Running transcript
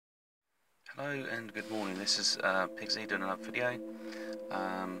Hello and good morning. This is Pigsy doing another video.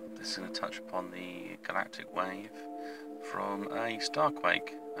 This is going to touch upon the galactic wave from a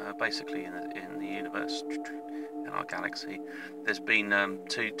Starquake. Basically, in the universe, in our galaxy, there's been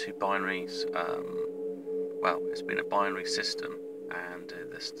two binaries. Well, it's been a binary system, and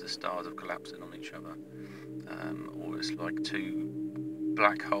the stars have collapsed in on each other, or it's like two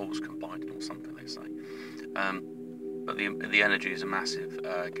black holes combined, or something they say. But the energy is a massive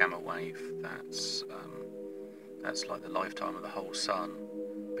gamma wave that's like the lifetime of the whole sun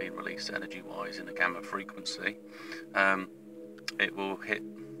being released energy-wise in a gamma frequency. It will hit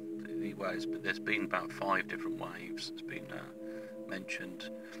the waves, but there's been about 5 different waves that's been mentioned.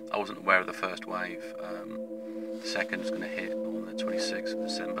 I wasn't aware of the first wave. The second is going to hit on the 26th of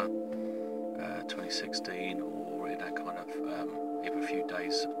December 2016, or in a kind of either a few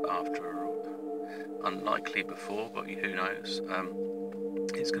days after. Unlikely before, but who knows.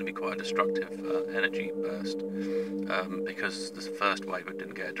 It's going to be quite a destructive energy burst, because the first wave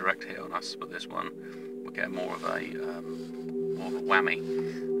didn't get a direct hit on us, but this one will get more of a whammy,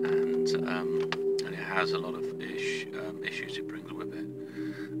 and it has a lot of issues it brings with it.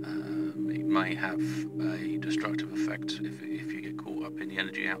 It may have a destructive effect if you get caught up in the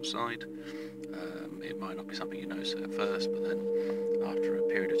energy outside. It might not be something you notice at first, but then after a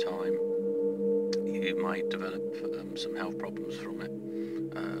period of time you might develop some health problems from it.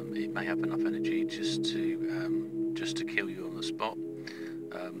 It may have enough energy just to kill you on the spot.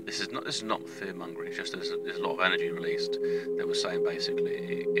 This is not fear mongering. It's just there's a lot of energy released. They were saying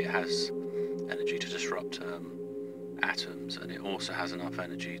basically it has energy to disrupt atoms, and it also has enough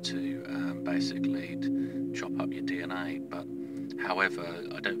energy to basically chop up your DNA. But however,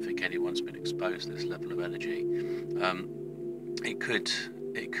 I don't think anyone's been exposed to this level of energy. It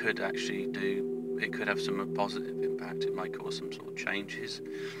could actually do. It could have some positive impact. It might cause some sort of changes,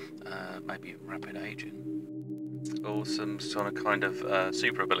 maybe rapid aging, or some sort of kind of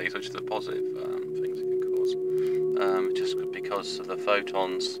super abilities, which are the positive things it can cause. Just because the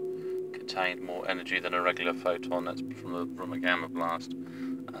photons contain more energy than a regular photon that's from a gamma blast.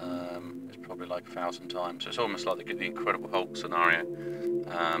 It's probably like 1,000 times. So it's almost like the Incredible Hulk scenario.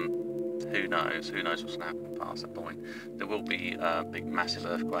 Who knows? Who knows what's going to happen past that point? There will be big, massive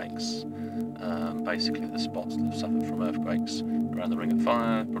earthquakes. Basically, the spots that have suffered from earthquakes around the Ring of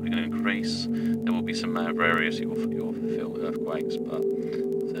Fire probably going to increase. There will be some areas you'll feel earthquakes, but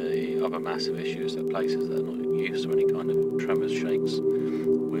the other massive issues that places that are not used to any kind of tremors, shakes,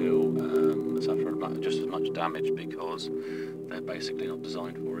 will suffer just as much damage because they're basically not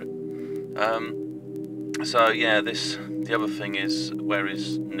designed for it. So yeah, the other thing is, where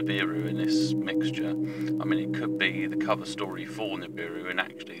is Nibiru in this mixture? I mean, it could be the cover story for Nibiru, and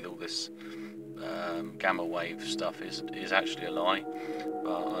actually all this gamma wave stuff is actually a lie.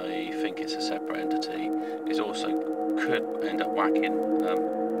 But I think it's a separate entity. It also could end up whacking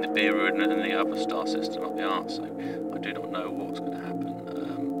Nibiru and the other star system up the arse. So I do not know what's going to happen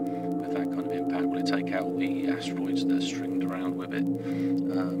with that kind of impact. Will it take out all the asteroids that are stringed around with it?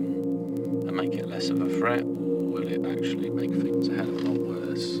 And make it less of a threat, or will it actually make things a hell of a lot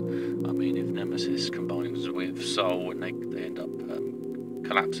worse? I mean, if Nemesis combines with Sol and they end up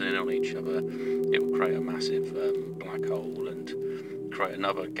collapsing in on each other, it will create a massive black hole and create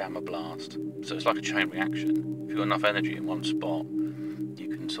another gamma blast. So it's like a chain reaction. If you've got enough energy in one spot, you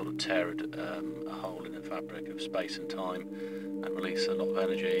can sort of tear a hole in the fabric of space and time and release a lot of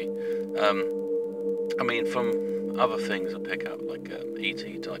energy. I mean, from other things I pick up, like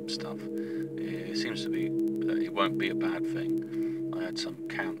ET type stuff, it seems to be that it won't be a bad thing. I had some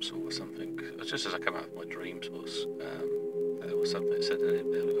camps or something, just as I come out of my dreams, there was something that said that it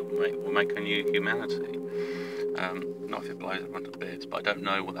will make a new humanity. Not if it blows everyone to bits, but I don't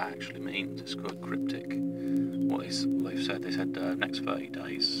know what that actually means. It's quite cryptic. What they've said, next 30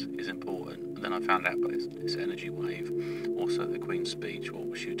 days is important. And then I found out about this energy wave, also the Queen's speech. What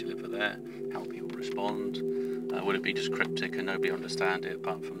will she deliver there? How people respond? Would it be just cryptic and nobody understand it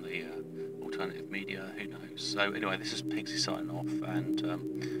apart from the alternative media? Who knows? So anyway, this is Pigsy signing off, and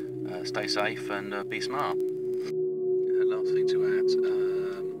stay safe and be smart. Last thing to add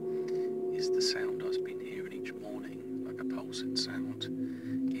is the sound I've been hearing each morning, like a pulsing sound,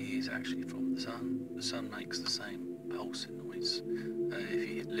 is actually from the sun. The sun makes the same pulsing noise. If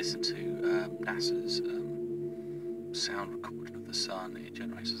you listen to NASA's sound recording of the sun, it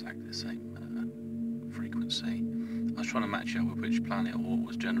generates exactly the same frequency. I was trying to match it up with which planet or what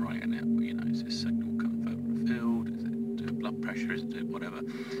was generating it. You know, is this signal coming further afield? Is it doing blood pressure? Is it doing whatever?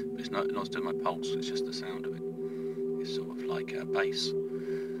 But it's not doing my pulse. It's just the sound of it. It's sort of like a bass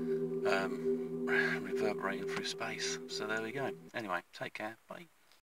reverberating through space. So there we go. Anyway, take care. Bye.